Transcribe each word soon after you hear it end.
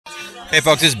Hey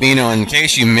folks, this is Beano. In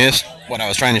case you missed what I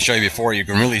was trying to show you before, you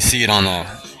can really see it on the.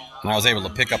 I was able to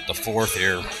pick up the fourth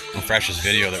here, the freshest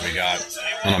video that we got,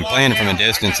 and I'm playing it from a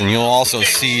distance. And you'll also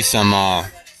see some,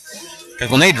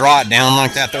 because when they draw it down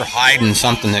like that, they're hiding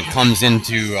something that comes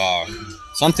into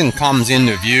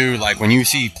view. Like when you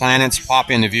see planets pop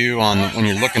into view on when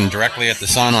you're looking directly at the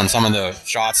sun on some of the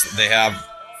shots that they have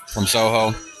from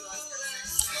Soho,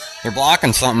 they're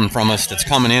blocking something from us that's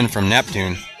coming in from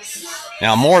Neptune.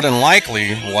 Now, more than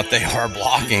likely, what they are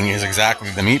blocking is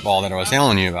exactly the meatball that I was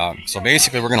telling you about. So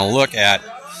basically, we're going to look at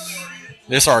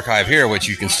this archive here, which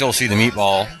you can still see the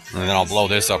meatball, and then I'll blow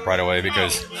this up right away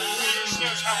because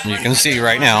you can see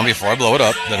right now, before I blow it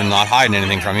up, that I'm not hiding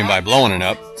anything from you by blowing it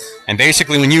up. And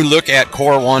basically, when you look at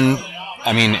core 1,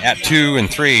 at 2 and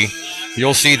 3,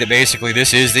 you'll see that basically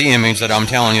this is the image that I'm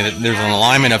telling you, that there's an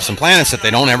alignment of some planets that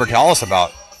they don't ever tell us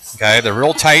about. Okay, they're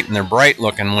real tight and they're bright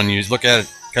looking when you look at it.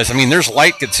 Because, there's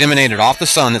light that's emanated off the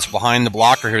sun that's behind the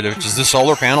blocker here, which is the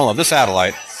solar panel of the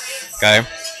satellite. Okay?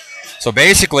 So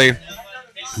basically,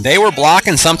 they were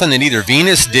blocking something that either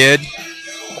Venus did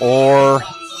or...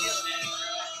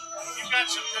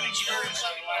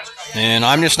 And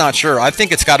I'm just not sure. I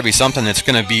think it's got to be something that's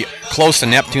going to be close to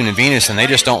Neptune and Venus, and they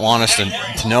just don't want us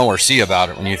to know or see about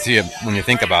it when you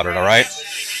think about it, all right?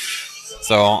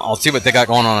 So I'll see what they got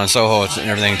going on Soho and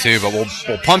everything too, but we'll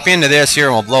pump into this here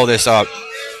and we'll blow this up.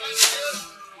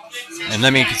 And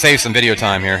let me save some video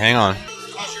time here. Hang on.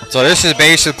 So this is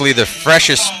basically the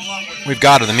freshest we've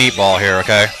got of the meatball here,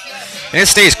 okay? And it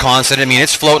stays constant.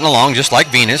 It's floating along just like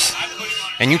Venus.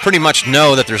 And you pretty much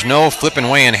know that there's no flipping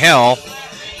way in hell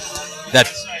that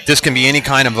this can be any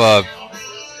kind of a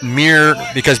mirror,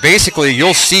 because basically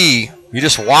you'll see, you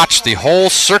just watch the whole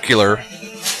circular,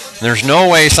 and there's no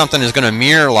way something is going to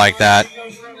mirror like that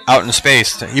out in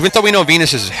space. Even though we know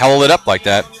Venus is hell lit up like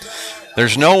that,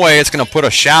 there's no way it's going to put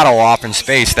a shadow off in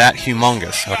space that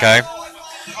humongous, okay?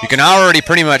 You can already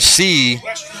pretty much see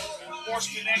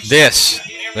this,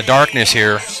 the darkness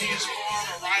here,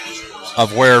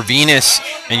 of where Venus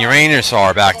and Uranus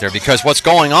are back there, because what's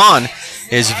going on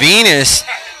is Venus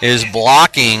is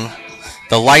blocking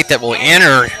the light that will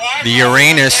enter the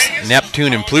Uranus,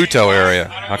 Neptune, and Pluto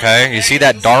area, okay? You see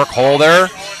that dark hole there?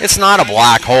 It's not a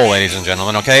black hole, ladies and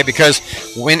gentlemen, okay? Because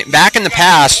back in the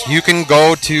past, you can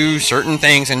go to certain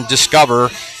things and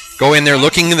go in there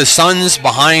looking at the suns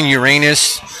behind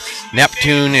Uranus,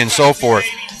 Neptune, and so forth,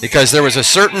 because there was a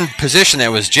certain position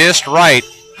that was just right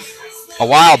a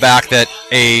while back that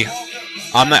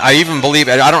I even believe,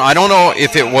 I don't know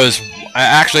if it was,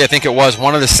 actually I think it was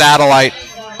one of the satellite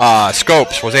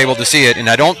scopes was able to see it, and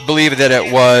I don't believe that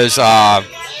it was, I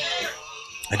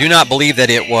do not believe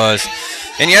that it was,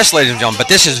 and yes, ladies and gentlemen, but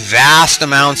this is vast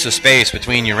amounts of space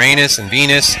between Uranus and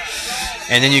Venus,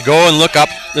 and then you go and look up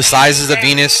the sizes of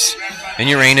Venus and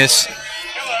Uranus,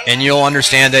 and you'll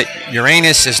understand that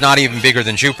Uranus is not even bigger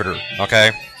than Jupiter,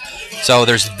 okay? So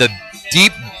there's the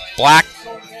deep black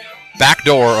back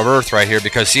door of Earth right here,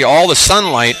 because see, all the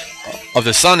sunlight of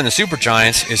the sun and the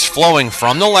supergiants is flowing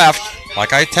from the left.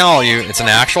 Like I tell you, it's an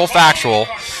actual factual,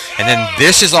 and then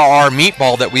this is our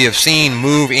meatball that we have seen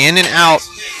move in and out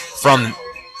from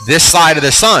this side of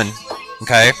the sun,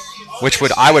 okay, which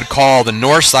I would call the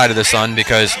north side of the sun,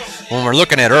 because when we're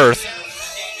looking at Earth,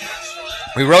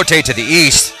 we rotate to the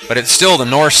east, but it's still the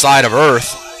north side of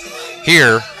Earth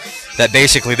here, that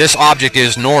basically this object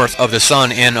is north of the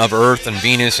sun and of Earth and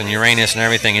Venus and Uranus and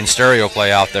everything in stereo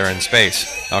play out there in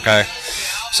space, okay?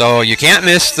 So you can't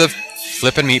miss the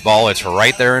flipping meatball. It's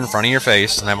right there in front of your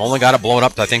face, and I've only got to blow it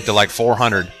up to, I think, to like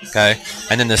 400, okay?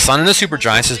 And then the sun and the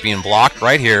supergiants is being blocked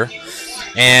right here,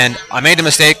 and I made a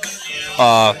mistake.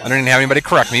 I didn't have anybody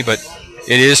correct me, but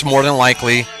it is more than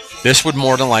likely, this would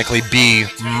more than likely be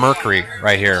Mercury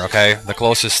right here, okay? The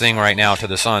closest thing right now to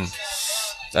the sun.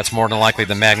 That's more than likely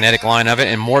the magnetic line of it,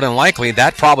 and more than likely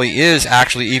that probably is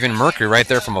actually even Mercury right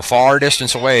there from a far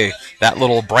distance away. That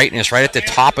little brightness right at the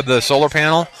top of the solar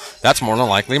panel, that's more than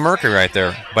likely Mercury right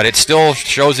there. But it still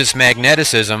shows its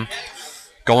magnetism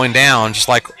going down, just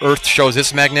like Earth shows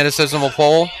its magnetism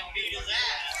pole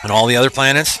and all the other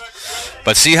planets.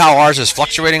 But see how ours is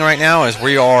fluctuating right now as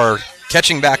we are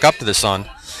catching back up to the sun,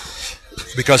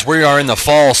 because we are in the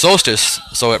fall solstice,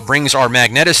 so it brings our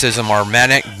magneticism, our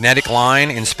magnetic line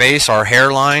in space, our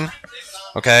hairline,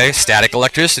 okay, static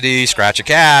electricity, scratch a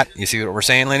cat. You see what we're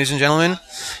saying, ladies and gentlemen?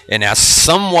 And that's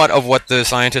somewhat of what the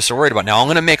scientists are worried about. Now, I'm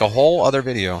going to make a whole other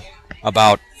video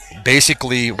about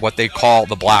basically what they call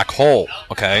the black hole,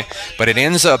 okay? But it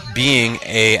ends up being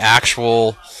a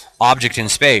actual object in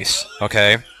space,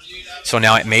 okay? So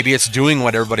now maybe it's doing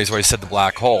what everybody's always said, the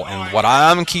black hole. And what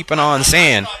I'm keeping on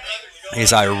saying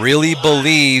is I really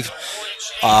believe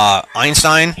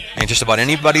Einstein and just about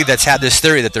anybody that's had this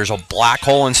theory that there's a black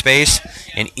hole in space,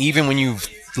 and even when you've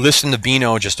listened to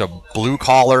Beano, just a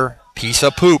blue-collar piece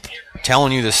of poop,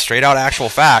 telling you this straight-out actual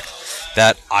fact,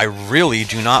 that I really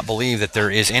do not believe that there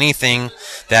is anything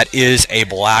that is a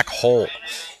black hole.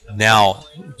 Now,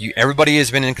 everybody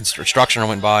has been in construction or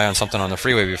went by on something on the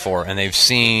freeway before, and they've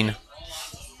seen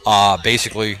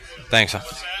basically, thanks,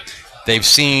 they've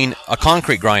seen a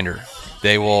concrete grinder.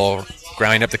 They will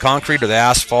grind up the concrete or the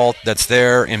asphalt that's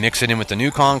there and mix it in with the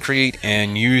new concrete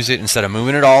and use it instead of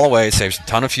moving it all away. It saves a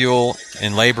ton of fuel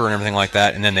and labor and everything like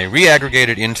that, and then they re-aggregate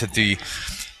it into the,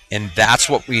 and that's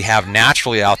what we have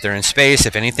naturally out there in space.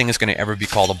 If anything is going to ever be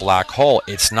called a black hole,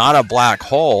 it's not a black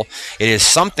hole. It is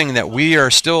something that we are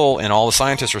still, and all the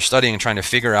scientists are studying and trying to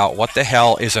figure out what the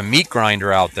hell is a meat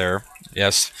grinder out there.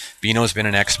 Yes, Beano's been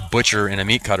an ex-butcher and a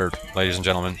meat cutter, ladies and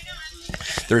gentlemen.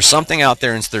 There's something out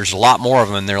there, and there's a lot more of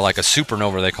them, and they're like a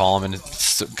supernova, they call them. And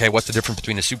it's, okay, what's the difference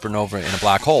between a supernova and a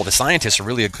black hole? The scientists are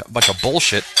really a bunch of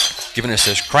bullshit giving us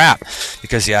this crap,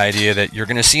 because the idea that you're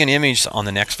going to see an image on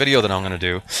the next video that I'm going to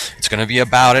do, it's going to be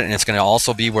about it, and it's going to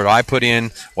also be where I put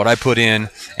in what I put in,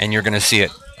 and you're going to see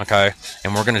it. Okay,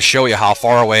 and we're going to show you how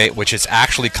far away, which is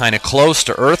actually kind of close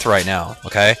to Earth right now.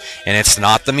 Okay, and it's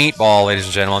not the meatball, ladies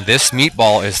and gentlemen. This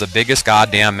meatball is the biggest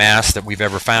goddamn mass that we've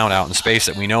ever found out in space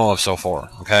that we know of so far.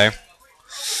 Okay,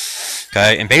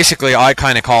 and basically I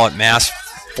kind of call it mass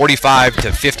 45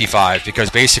 to 55, because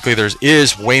basically there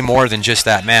is way more than just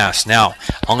that mass. Now,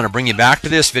 I'm going to bring you back to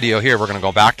this video here. We're going to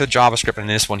go back to JavaScript in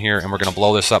this one here, and we're going to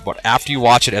blow this up. But after you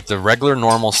watch it at the regular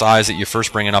normal size that you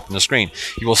first bring it up on the screen,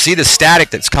 you will see the static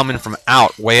that's coming from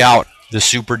way out, the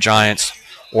supergiants,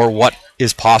 or what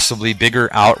is possibly bigger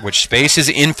out, which space is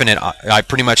infinite. I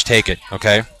pretty much take it,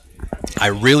 okay? I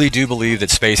really do believe that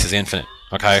space is infinite,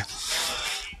 okay?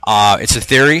 It's a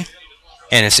theory.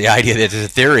 And it's the idea that it's a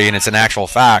theory and it's an actual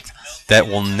fact that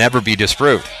will never be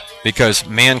disproved, because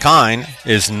mankind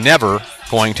is never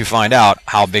going to find out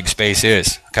how big space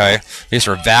is. Okay, these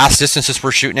are vast distances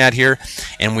we're shooting at here,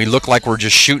 and we look like we're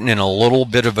just shooting in a little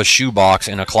bit of a shoebox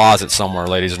in a closet somewhere,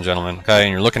 ladies and gentlemen. Okay,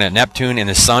 and you're looking at Neptune and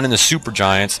the sun and the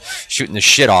supergiants shooting the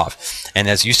shit off. And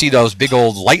as you see those big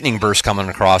old lightning bursts coming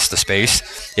across the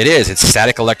space, it's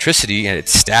static electricity, and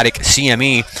it's static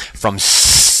CME from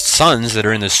suns that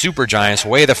are in the supergiants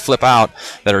way to flip out,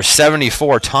 that are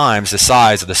 74 times the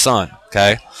size of the sun.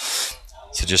 Okay,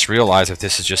 so just realize if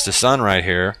this is just the sun right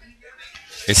here,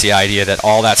 it's the idea that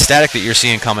all that static that you're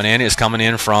seeing coming in is coming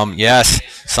in from, yes,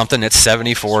 something that's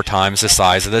 74 times the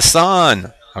size of the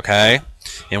sun. Okay,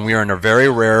 and we are in a very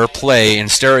rare play in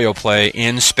stereo play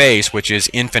in space, which is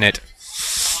infinite.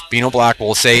 Beanoblack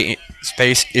will say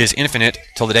space is infinite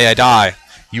till the day I die.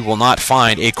 You will not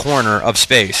find a corner of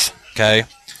space. Okay,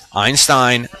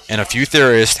 Einstein and a few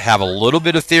theorists have a little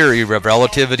bit of theory of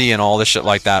relativity and all this shit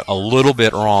like that, a little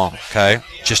bit wrong, okay?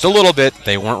 Just a little bit.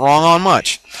 They weren't wrong on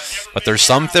much. But there's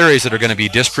some theories that are going to be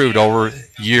disproved over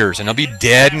years, and they'll be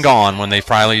dead and gone when they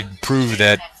finally prove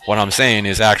that what I'm saying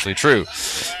is actually true.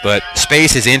 But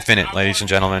space is infinite, ladies and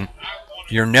gentlemen.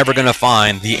 You're never going to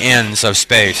find the ends of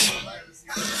space.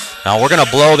 Now we're going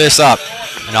to blow this up,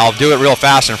 and I'll do it real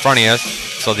fast in front of you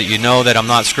so that you know that I'm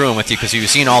not screwing with you, because you've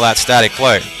seen all that static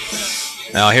play.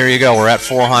 Now here you go, we're at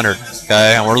 400,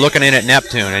 okay, and we're looking in at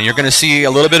Neptune, and you're going to see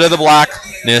a little bit of the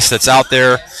blackness that's out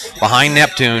there behind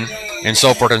Neptune and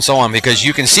so forth and so on, because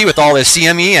you can see with all this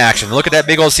CME action, look at that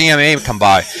big old CME come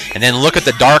by, and then look at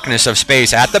the darkness of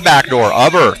space at the back door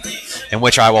of Earth, in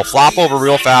which I will flop over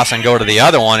real fast and go to the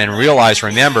other one and realize,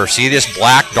 remember, see this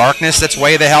black darkness that's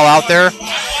way the hell out there?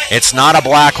 It's not a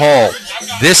black hole.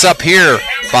 This up here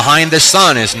behind the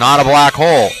sun is not a black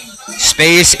hole.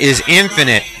 Space is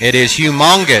infinite. It is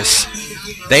humongous.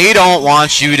 They don't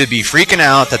want you to be freaking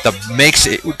out that makes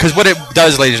it, because what it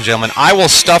does, ladies and gentlemen, I will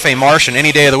stuff a Martian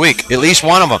any day of the week, at least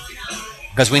one of them,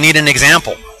 because we need an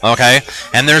example, okay?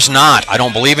 And there's not. I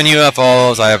don't believe in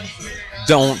UFOs. I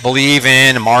don't believe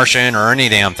in a Martian or any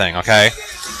damn thing, okay?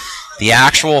 The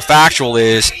actual factual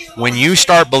is, when you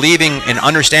start believing and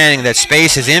understanding that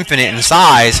space is infinite in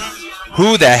size,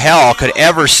 who the hell could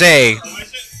ever say,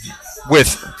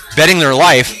 with betting their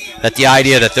life, that the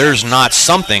idea that there's not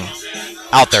something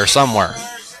out there somewhere?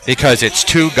 Because it's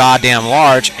too goddamn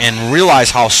large, and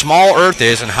realize how small Earth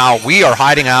is and how we are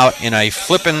hiding out in a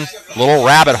flippin' little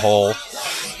rabbit hole,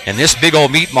 and this big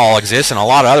old meatball exists, and a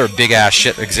lot of other big ass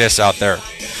shit exists out there.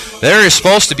 There is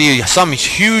supposed to be some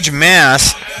huge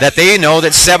mass that they know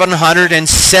that's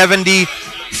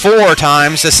 774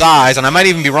 times the size, and I might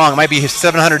even be wrong, it might be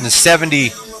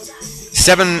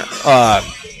 777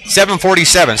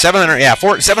 747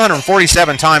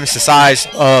 times the size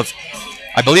of,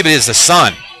 I believe it is the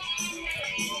sun.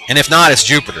 And if not, it's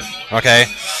Jupiter, okay?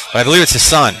 But I believe it's the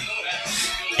sun.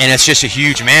 And it's just a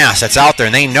huge mass that's out there,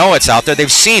 and they know it's out there.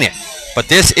 They've seen it. But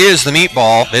this is the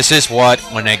meatball. This is what,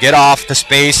 when they get off the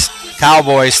space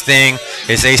cowboys thing,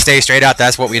 is they stay straight out.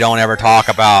 That's what we don't ever talk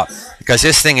about. Because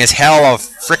this thing is hell of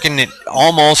freaking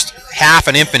almost half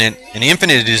an infinite. And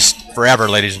infinite is forever,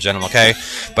 ladies and gentlemen, okay?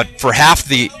 But for half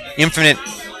the infinite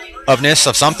ofness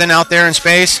of something out there in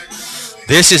space,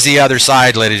 this is the other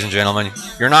side, ladies and gentlemen.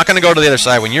 You're not going to go to the other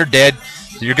side. When you're dead,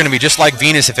 you're going to be just like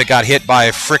Venus if it got hit by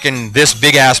a freaking this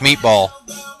big-ass meatball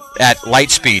at light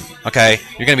speed, okay?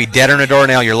 You're going to be deader than a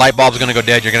doornail. Your light bulb's going to go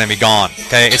dead. You're going to be gone,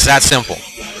 okay? It's that simple.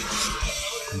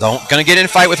 Don't going to get in a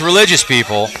fight with religious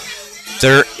people.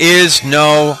 There is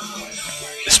no...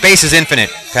 Space is infinite,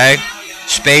 okay?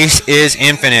 Space is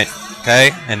infinite,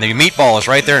 okay? And the meatball is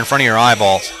right there in front of your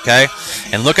eyeballs, okay?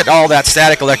 And look at all that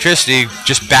static electricity.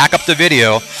 Just back up the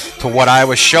video to what I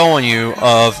was showing you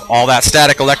of all that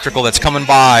static electrical that's coming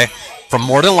by from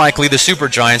more than likely the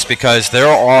supergiants, because there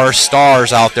are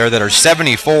stars out there that are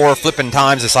 74 flipping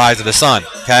times the size of the sun,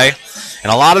 okay?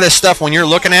 And a lot of this stuff, when you're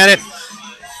looking at it,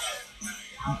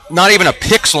 not even a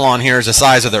pixel on here is the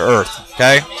size of the Earth,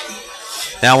 okay?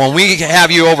 Now, when we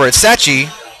have you over at Secchi,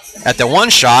 at the one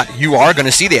shot, you are going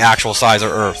to see the actual size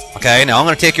of Earth, okay? Now, I'm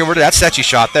going to take you over to that Secchi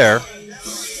shot there.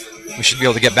 We should be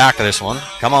able to get back to this one.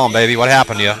 Come on, baby. What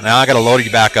happened to you? Now, I got to load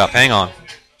you back up. Hang on.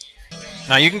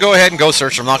 Now, you can go ahead and go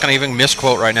search. I'm not going to even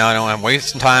misquote right now. I know I'm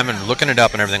wasting time and looking it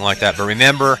up and everything like that. But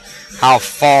remember how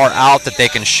far out that they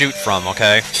can shoot from,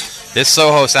 okay? This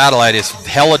Soho satellite is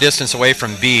hella distance away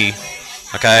from B,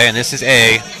 okay? And this is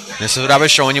A. This is what I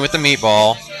was showing you with the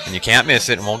meatball. And you can't miss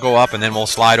it. And we'll go up and then we'll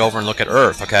slide over and look at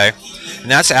Earth, okay? And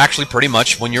that's actually pretty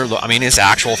much when you're... I mean, it's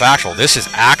actual factual. This is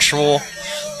actual,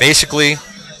 basically...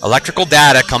 Electrical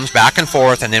data comes back and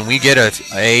forth, and then we get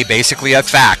basically a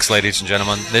facts, ladies and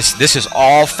gentlemen. This is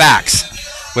all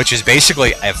facts, which is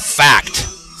basically a fact,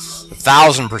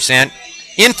 1,000%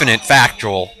 infinite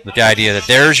factual. With the idea that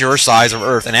there's your size of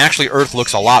Earth, and actually Earth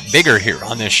looks a lot bigger here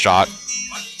on this shot,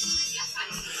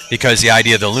 because the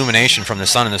idea of the illumination from the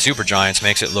sun and the supergiants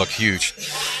makes it look huge.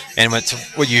 And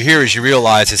what you hear is you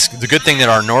realize it's the good thing that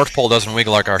our North Pole doesn't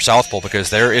wiggle like our South Pole, because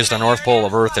there is the North Pole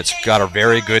of Earth that's got a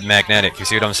very good magnetic. You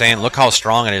see what I'm saying? Look how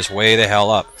strong it is way the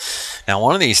hell up. Now,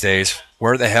 one of these days,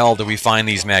 where the hell do we find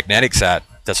these magnetics at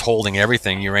that's holding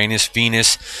everything? Uranus,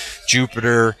 Venus,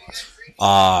 Jupiter,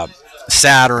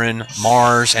 Saturn,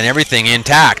 Mars, and everything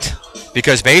intact.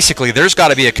 Because basically, there's got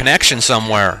to be a connection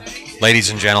somewhere,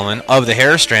 ladies and gentlemen, of the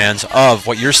hair strands of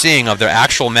what you're seeing of the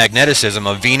actual magneticism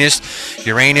of Venus,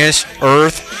 Uranus,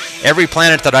 Earth, every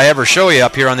planet that I ever show you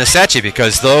up here on the Secchi,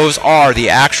 because those are the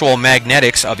actual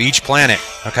magnetics of each planet,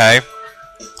 okay?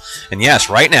 And yes,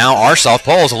 right now, our South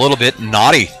Pole is a little bit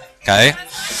naughty, okay?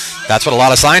 That's what a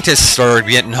lot of scientists are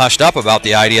getting hushed up about,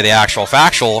 the idea of the actual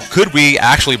factual. Could we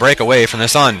actually break away from the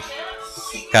sun?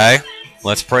 Okay?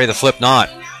 Let's pray the flip not,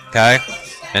 okay?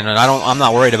 And I'm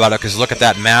not worried about it, because look at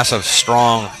that massive,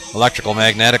 strong electrical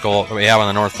magnetical that we have on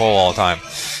the North Pole all the time.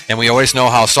 And we always know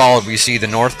how solid we see the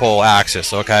North Pole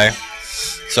axis, okay?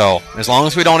 So, as long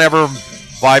as we don't ever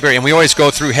vibrate, and we always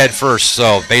go through head first,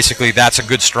 so basically that's a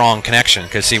good, strong connection,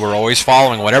 because see, we're always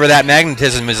following whatever that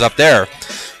magnetism is up there,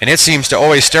 and it seems to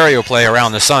always stereo play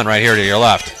around the sun right here to your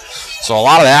left. So a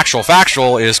lot of the actual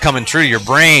factual is coming through your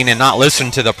brain and not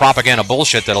listening to the propaganda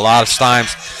bullshit that a lot of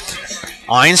times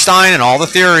Einstein and all the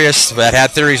theorists that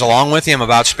had theories along with him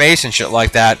about space and shit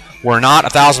like that were not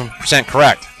 1,000%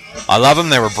 correct. I love them.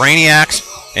 They were brainiacs,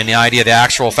 and the idea of the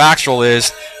actual factual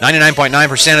is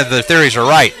 99.9% of the theories are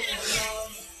right.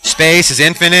 Space is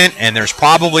infinite, and there's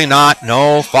probably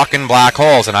no fucking black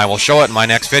holes, and I will show it in my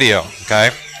next video,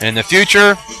 okay? And in the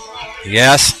future,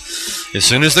 yes, as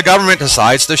soon as the government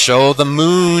decides to show the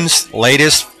moon's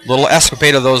latest little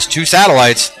escapade of those 2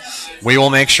 satellites, we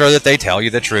will make sure that they tell you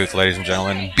the truth, ladies and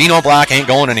gentlemen. Beanoblack ain't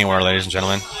going anywhere, ladies and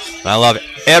gentlemen. And I love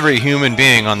every human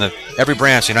being on every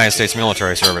branch of the United States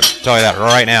military service. I'll tell you that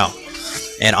right now.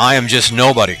 And I am just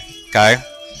nobody, okay?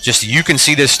 Just you can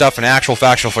see this stuff in actual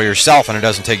factual for yourself, and it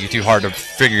doesn't take you too hard to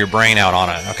figure your brain out on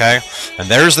it, okay? And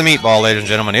there's the meatball, ladies and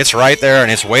gentlemen. It's right there,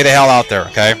 and it's way the hell out there,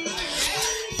 okay?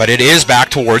 But it is back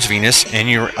towards Venus,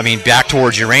 and back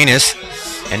towards Uranus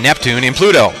and Neptune and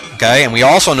Pluto, okay? And we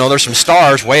also know there's some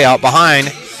stars way out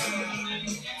behind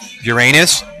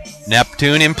Uranus,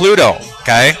 Neptune, and Pluto,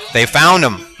 okay? They found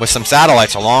them with some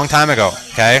satellites a long time ago,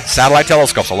 okay? Satellite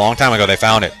telescopes a long time ago, they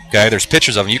found it, okay? There's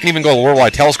pictures of them. You can even go to the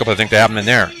Worldwide Telescope, I think they have them in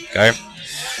there, okay?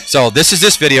 So this is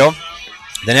this video.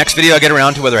 The next video I get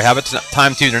around to, whether I have it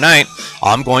time to tonight,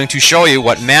 I'm going to show you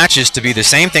what matches to be the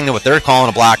same thing that what they're calling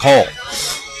a black hole.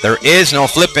 There is no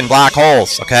flipping black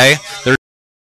holes, okay?